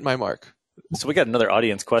 I hit my mark." So we got another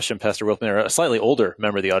audience question, Pastor Wilkman, a slightly older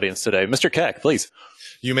member of the audience today. Mr. Keck, please.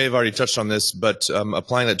 You may have already touched on this, but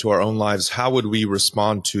applying that to our own lives, how would we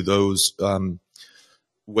respond to those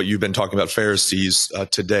what you've been talking about, Pharisees,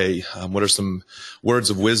 today? What are some words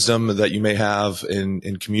of wisdom that you may have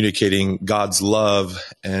in communicating God's love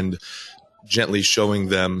and gently showing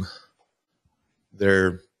them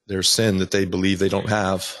their sin that they believe they don't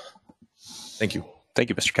have? Thank you. Thank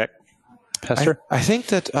you, Mr. Keck. Pastor? I think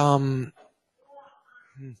that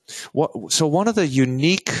so one of the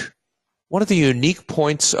unique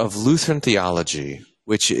points of Lutheran theology,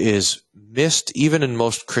 which is missed even in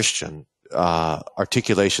most Christian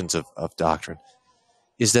articulations of doctrine,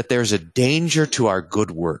 is that there's a danger to our good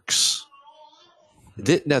works.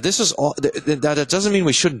 Now, this is all. That doesn't mean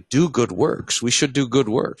we shouldn't do good works. We should do good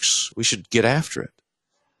works. We should get after it.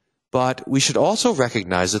 But we should also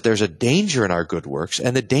recognize that there's a danger in our good works,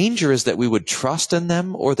 and the danger is that we would trust in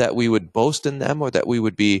them, or that we would boast in them, or that we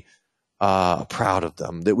would be proud of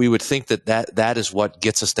them, that we would think that is what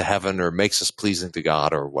gets us to heaven or makes us pleasing to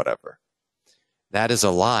God or whatever. That is a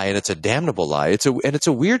lie, and it's a damnable lie. It's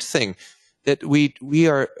a weird thing that we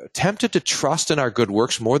are tempted to trust in our good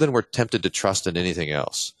works more than we're tempted to trust in anything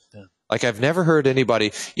else. Yeah. Like, I've never heard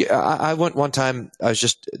anybody. I went one time. I was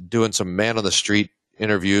just doing some man on the street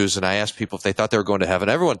interviews, and I asked people if they thought they were going to heaven.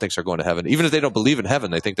 Everyone thinks they're going to heaven. Even if they don't believe in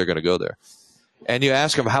heaven, they think they're going to go there. And you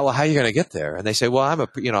ask them, how are you going to get there? And they say, well, I'm a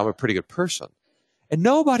pretty good person. And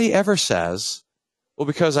nobody ever says, well,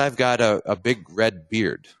 because I've got a big red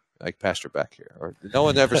beard, like Pastor Beck here. Or no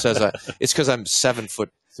one ever says it's because I'm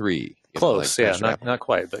 7'3". Close, not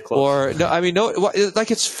quite, but close. Or no, I mean, no,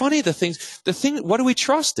 like it's funny the thing. What do we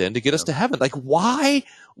trust in to get us to heaven? Like why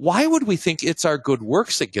would we think it's our good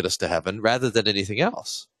works that get us to heaven rather than anything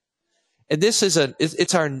else? And this is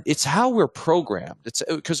it's how we're programmed. It's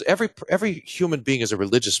because every human being is a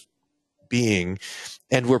religious being,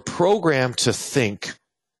 and we're programmed to think.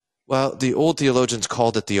 Well, the old theologians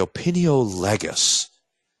called it the opinio legis,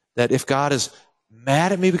 that if God is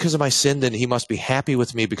mad at me because of my sin, then he must be happy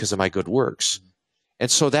with me because of my good works.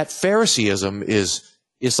 And so that Phariseeism is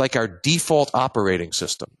like our default operating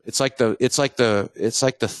system. It's like the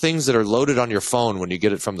things that are loaded on your phone when you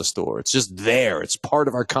get it from the store. It's just there. It's part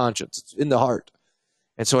of our conscience. It's in the heart.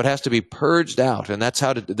 And so it has to be purged out. And that's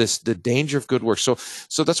how the danger of good works.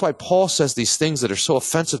 So that's why Paul says these things that are so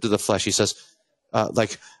offensive to the flesh. He says, to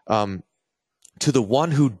the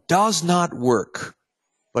one who does not work,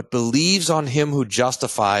 but believes on him who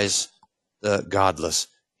justifies the godless,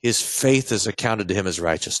 his faith is accounted to him as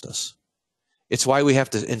righteousness. It's why we have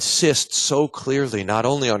to insist so clearly, not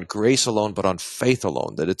only on grace alone, but on faith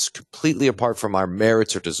alone, that it's completely apart from our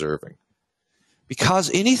merits or deserving. Because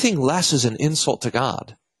anything less is an insult to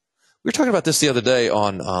God. We were talking about this the other day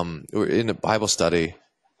we were in a Bible study,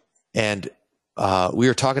 and we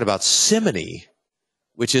were talking about simony,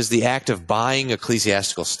 which is the act of buying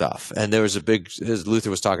ecclesiastical stuff. And there was Luther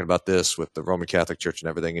was talking about this with the Roman Catholic Church and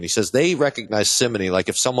everything. And he says they recognize simony, like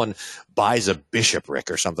if someone buys a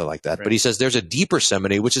bishopric or something like that. Right. But he says there's a deeper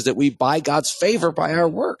simony, which is that we buy God's favor by our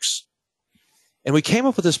works. And we came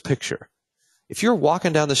up with this picture. If you're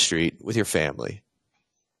walking down the street with your family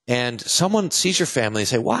and someone sees your family and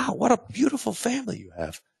say, wow, what a beautiful family you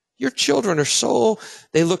have. Your children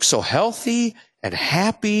they look so healthy and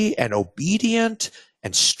happy and obedient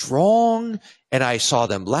and strong, and I saw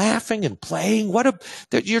them laughing and playing.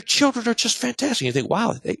 Your children are just fantastic. You think,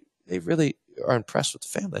 wow, they really are impressed with the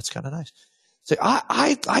family. That's kind of nice. Say,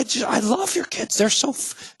 I love your kids. They're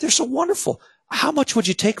so wonderful. How much would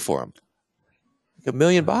you take for them? $1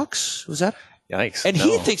 million? Was that? Yikes! And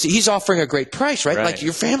he thinks he's offering a great price, right? Like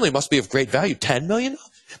your family must be of great value. $10 million?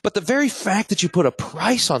 But the very fact that you put a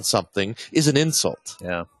price on something is an insult.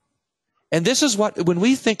 Yeah. And this is when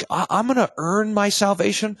we think, I'm going to earn my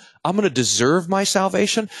salvation, I'm going to deserve my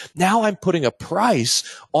salvation, now I'm putting a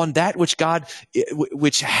price on that which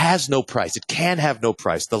has no price. It can have no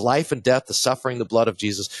price. The life and death, the suffering, the blood of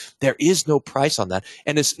Jesus, there is no price on that.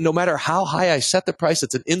 And no matter how high I set the price,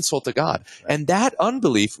 it's an insult to God. Right. And that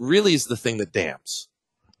unbelief really is the thing that damns.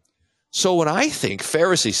 So when I think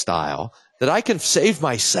Pharisee style, that I can save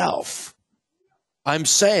myself, I'm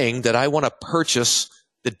saying that I want to purchase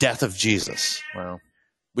the death of Jesus, wow,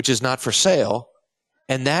 which is not for sale.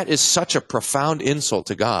 And that is such a profound insult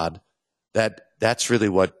to God that's really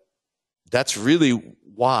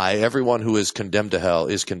why everyone who is condemned to hell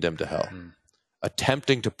is condemned to hell,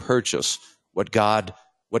 attempting to purchase what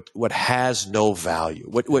has no value,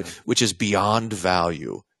 which is beyond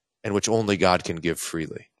value and which only God can give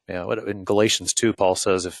freely. Yeah, in Galatians 2, Paul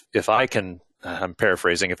says, if I can, I'm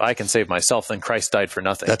paraphrasing, if I can save myself, then Christ died for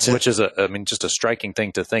nothing. That's it. Which is just a striking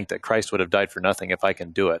thing to think that Christ would have died for nothing if I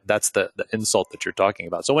can do it. That's the insult that you're talking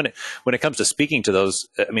about. So when it comes to speaking to those,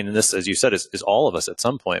 and this, as you said, is all of us at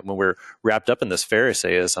some point when we're wrapped up in this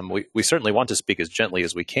Pharisaism. We certainly want to speak as gently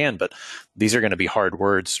as we can, but these are going to be hard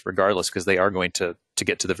words regardless, because they are going to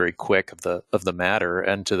get to the very quick of the matter,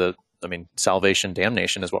 and to the salvation,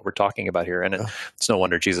 damnation is what we're talking about here. And it's no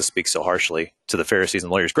wonder Jesus speaks so harshly to the Pharisees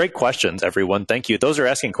and lawyers. Great questions, everyone. Thank you. Those are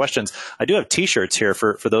asking questions. I do have T-shirts here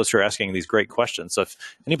for those who are asking these great questions. So if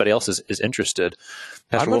anybody else is interested,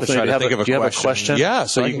 Pastor Wolf, do you have a question? Yeah,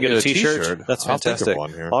 so you can get a T-shirt. That's fantastic. I'll think of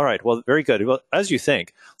one here. All right. Well, very good. Well, as you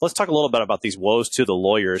think, let's talk a little bit about these woes to the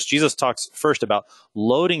lawyers. Jesus talks first about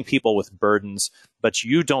loading people with burdens, but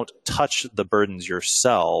you don't touch the burdens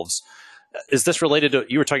yourselves. Is this related to,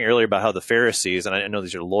 you were talking earlier about how the Pharisees, and I know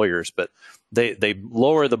these are lawyers, but they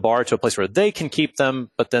lower the bar to a place where they can keep them,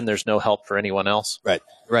 but then there's no help for anyone else? Right,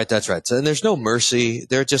 that's right. So, and there's no mercy.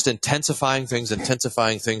 They're just intensifying things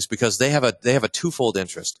because they have a twofold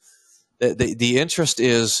interest. The interest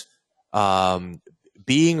is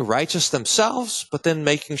being righteous themselves, but then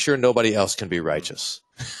making sure nobody else can be righteous.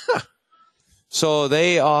 So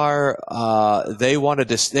they're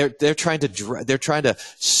trying to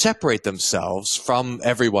separate themselves from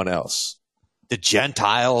everyone else. The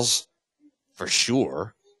Gentiles, for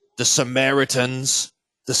sure, the Samaritans,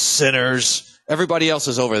 the sinners, everybody else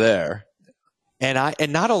is over there.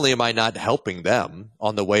 And not only am I not helping them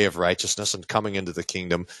on the way of righteousness and coming into the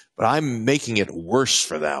kingdom, but I'm making it worse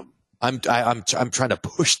for them. I'm trying to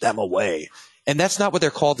push them away. And that's not what they're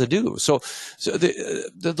called to do. So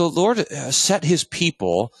the Lord set his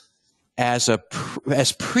people as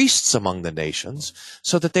priests among the nations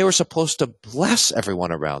so that they were supposed to bless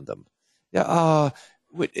everyone around them.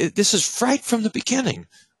 This is right from the beginning.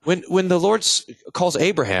 When the Lord calls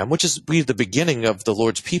Abraham, which is the beginning of the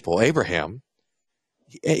Lord's people, Abraham,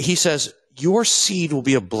 he says, your seed will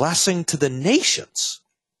be a blessing to the nations.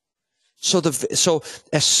 So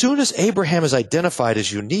as soon as Abraham is identified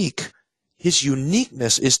as unique, his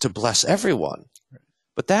uniqueness is to bless everyone.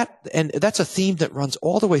 But that's a theme that runs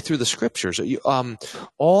all the way through the scriptures.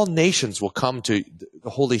 All nations will come to the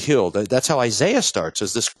holy hill. That's how Isaiah starts,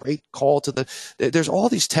 as this great call to there's all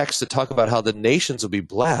these texts that talk about how the nations will be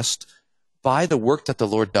blessed by the work that the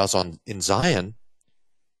Lord does in Zion.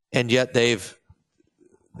 And yet they've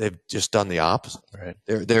just done the opposite. Right.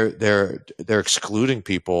 They're excluding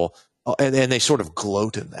people. And they sort of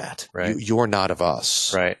gloat in that. Right. You're not of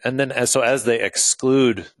us. Right. And then as they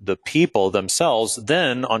exclude the people themselves,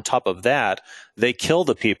 then on top of that, they kill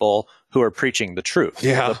the people who are preaching the truth.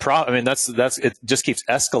 Yeah. That's it just keeps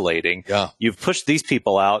escalating. Yeah. You've pushed these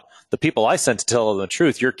people out. The people I sent to tell them the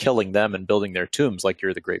truth, you're killing them and building their tombs like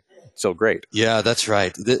you're so great. Yeah, that's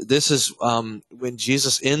right. This is when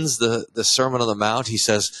Jesus ends the Sermon on the Mount, he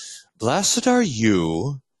says, "Blessed are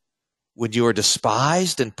you when you are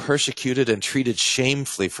despised and persecuted and treated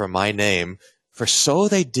shamefully for my name, for so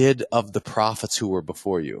they did of the prophets who were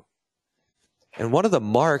before you." And one of the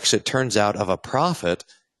marks, it turns out, of a prophet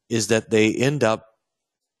is that they end up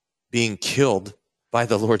being killed by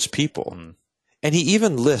the Lord's people. Mm. And he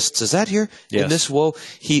even lists, is that here? Yes. In this woe,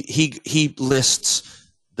 he lists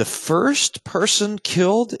the first person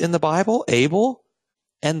killed in the Bible, Abel,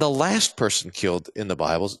 and the last person killed in the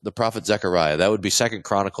Bible, the prophet Zechariah. That would be 2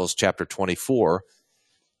 Chronicles chapter 24.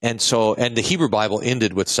 And the Hebrew Bible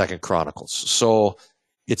ended with 2 Chronicles. So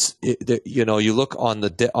you look on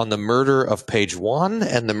the murder of page 1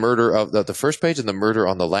 and the murder of the first page and the murder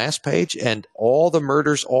on the last page, and all the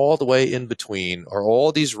murders all the way in between are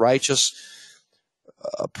all these righteous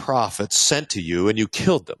prophets sent to you, and you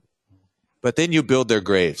killed them. But then you build their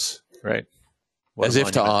graves. Right. As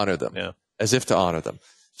if to honor them. Yeah. As if to honor them.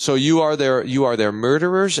 So you are their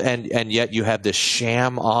murderers, and yet you have this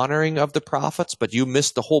sham honoring of the prophets, but you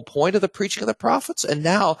missed the whole point of the preaching of the prophets, and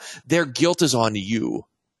now their guilt is on you,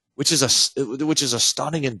 which is a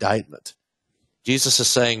stunning indictment. Jesus is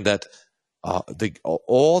saying that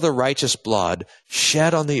all the righteous blood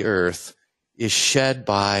shed on the earth is shed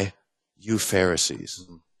by you Pharisees.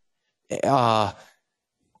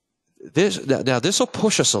 This will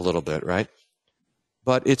push us a little bit, right?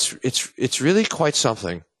 But it's really quite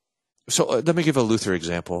something. So let me give a Luther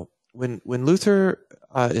example. When Luther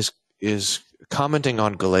is commenting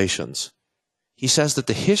on Galatians, he says that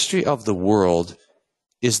the history of the world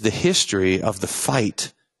is the history of the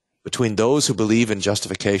fight between those who believe in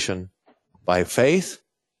justification by faith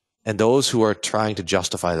and those who are trying to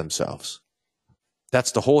justify themselves.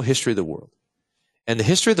 That's the whole history of the world. And the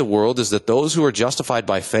history of the world is that those who are justified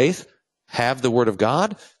by faith have the Word of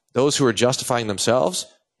God. Those who are justifying themselves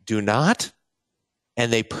do not,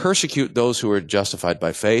 and they persecute those who are justified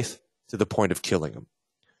by faith to the point of killing them.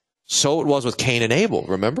 So it was with Cain and Abel,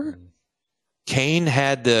 remember? Cain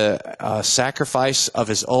had the sacrifice of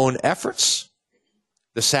his own efforts,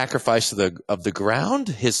 the sacrifice of the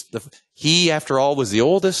ground. He, after all, was the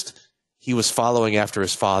oldest. He was following after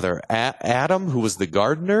his father Adam, who was the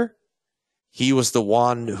gardener. He was the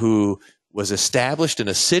one who was established in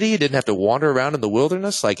a city, didn't have to wander around in the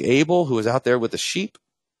wilderness like Abel, who was out there with the sheep.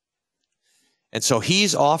 And so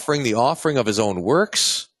he's offering the offering of his own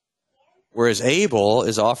works, whereas Abel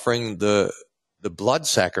is offering the blood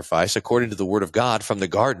sacrifice according to the word of God from the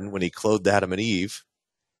garden when he clothed Adam and Eve.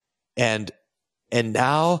 And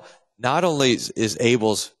now not only is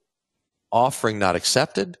Abel's offering not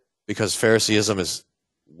accepted because Phariseeism is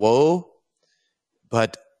woe,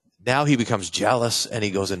 but now he becomes jealous and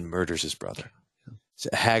he goes and murders his brother. So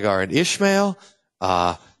Hagar and Ishmael,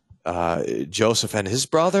 Joseph and his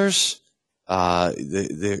brothers,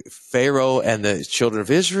 the Pharaoh and the children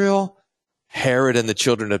of Israel, Herod and the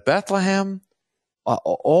children of Bethlehem,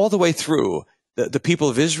 all the way through the people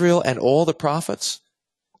of Israel and all the prophets.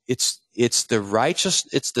 It's the righteous.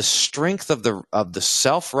 It's the strength of the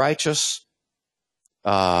self-righteous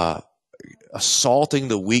assaulting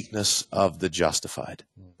the weakness of the justified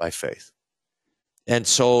by faith. And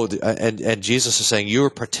so, and Jesus is saying, you are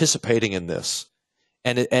participating in this.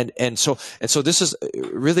 And so this is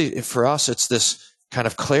really, for us, it's this kind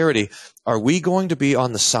of clarity. Are we going to be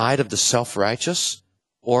on the side of the self-righteous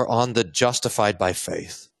or on the justified by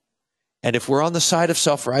faith? And if we're on the side of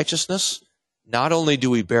self-righteousness, not only do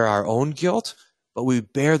we bear our own guilt, but we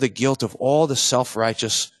bear the guilt of all the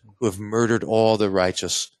self-righteous who have murdered all the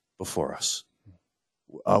righteous before us,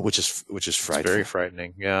 which is frightening. It's very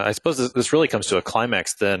frightening. Yeah, I suppose this really comes to a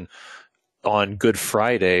climax then on Good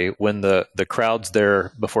Friday when the crowds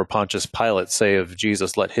there before Pontius Pilate say of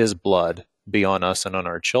Jesus, "Let his blood be on us and on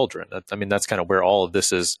our children." That's kind of where all of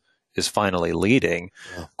this is finally leading.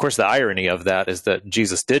 Yeah. Of course, the irony of that is that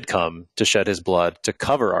Jesus did come to shed his blood to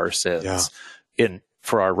cover our sins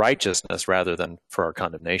for our righteousness rather than for our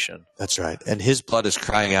condemnation. That's right. And his blood is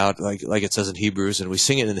crying out, like it says in Hebrews, and we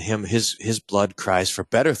sing it in the hymn, his blood cries for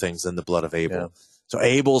better things than the blood of Abel. Yeah. So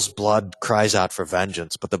Abel's blood cries out for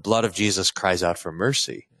vengeance, but the blood of Jesus cries out for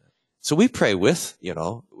mercy. So we pray with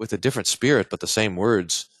a different spirit, but the same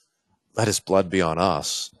words, let his blood be on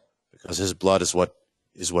us, because his blood is what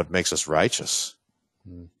makes us righteous.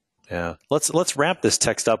 Yeah. Let's wrap this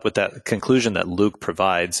text up with that conclusion that Luke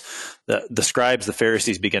provides. The scribes, the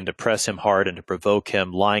Pharisees, begin to press him hard and to provoke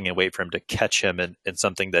him, lying in wait for him to catch him in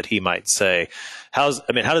something that he might say. How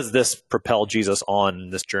does this propel Jesus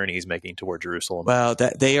on this journey he's making toward Jerusalem? Well,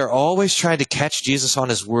 they are always trying to catch Jesus on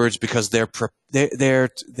his words because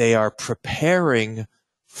they are preparing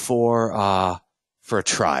for a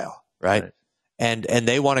trial, right? And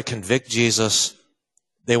they want to convict Jesus.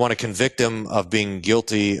 They want to convict him of being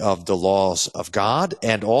guilty of the laws of God,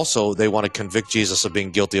 and also they want to convict Jesus of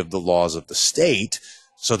being guilty of the laws of the state,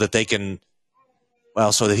 so that he can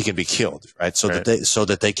be killed, right? So that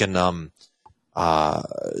they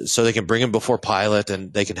can bring him before Pilate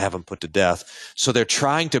and they can have him put to death. So they're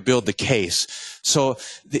trying to build the case. So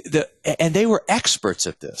and they were experts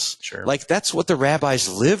at this. Sure. Like that's what the rabbis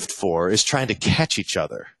lived for, is trying to catch each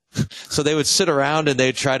other. So they would sit around and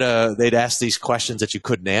they'd ask these questions that you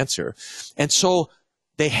couldn't answer. And so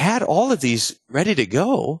they had all of these ready to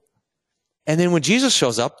go. And then when Jesus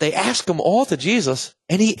shows up, they ask them all to Jesus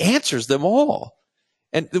and he answers them all.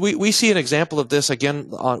 And we see an example of this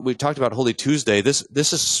again. We talked about Holy Tuesday. This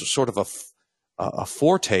is sort of a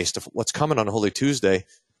foretaste of what's coming on Holy Tuesday.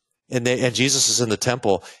 And Jesus is in the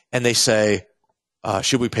temple and they say,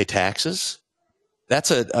 should we pay taxes? That's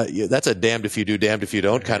a damned if you do, damned if you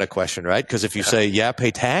don't kind of question, right? Because if you say,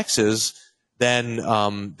 pay taxes, then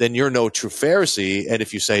you're no true Pharisee. And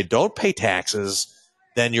if you say, don't pay taxes,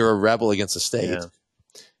 then you're a rebel against the state. Yeah.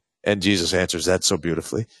 And Jesus answers that so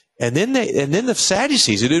beautifully. And then the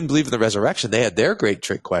Sadducees, who didn't believe in the resurrection, they had their great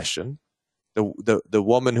trick question. The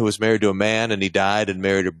woman who was married to a man and he died and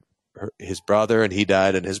married his brother and he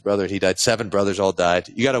died and his brother and he died. 7 brothers all died.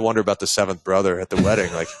 You got to wonder about the 7th brother at the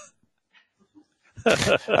wedding. Like,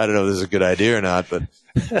 I don't know if this is a good idea or not, but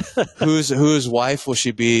whose wife will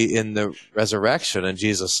she be in the resurrection? And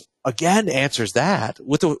Jesus again answers that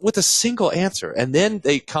with a single answer. And then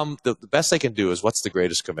the best they can do is, what's the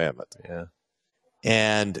greatest commandment? Yeah.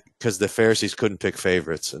 And because the Pharisees couldn't pick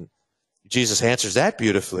favorites, and Jesus answers that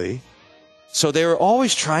beautifully. So they were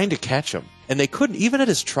always trying to catch him, and they couldn't, even at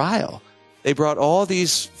his trial. They brought all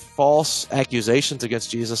these false accusations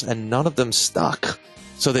against Jesus, and none of them stuck.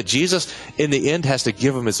 So that Jesus, in the end, has to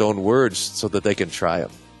give them his own words so that they can try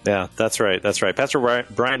him. Yeah, that's right. That's right. Pastor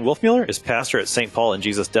Brian Wolfmueller is pastor at St. Paul and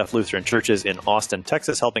Jesus Deaf Lutheran Churches in Austin,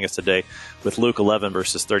 Texas, helping us today with Luke 11,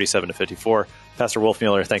 verses 37 to 54. Pastor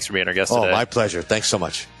Wolfmueller, thanks for being our guest today. Oh, my pleasure. Thanks so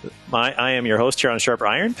much. I am your host here on Sharper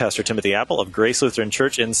Iron, Pastor Timothy Apple of Grace Lutheran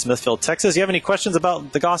Church in Smithfield, Texas. If you have any questions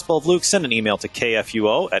about the Gospel of Luke, send an email to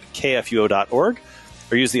kfuo@kfuo.org.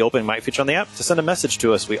 or use the open mic feature on the app to send a message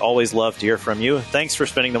to us. We always love to hear from you. Thanks for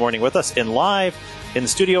spending the morning with us in live, in the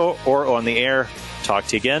studio, or on the air. Talk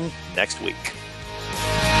to you again next week.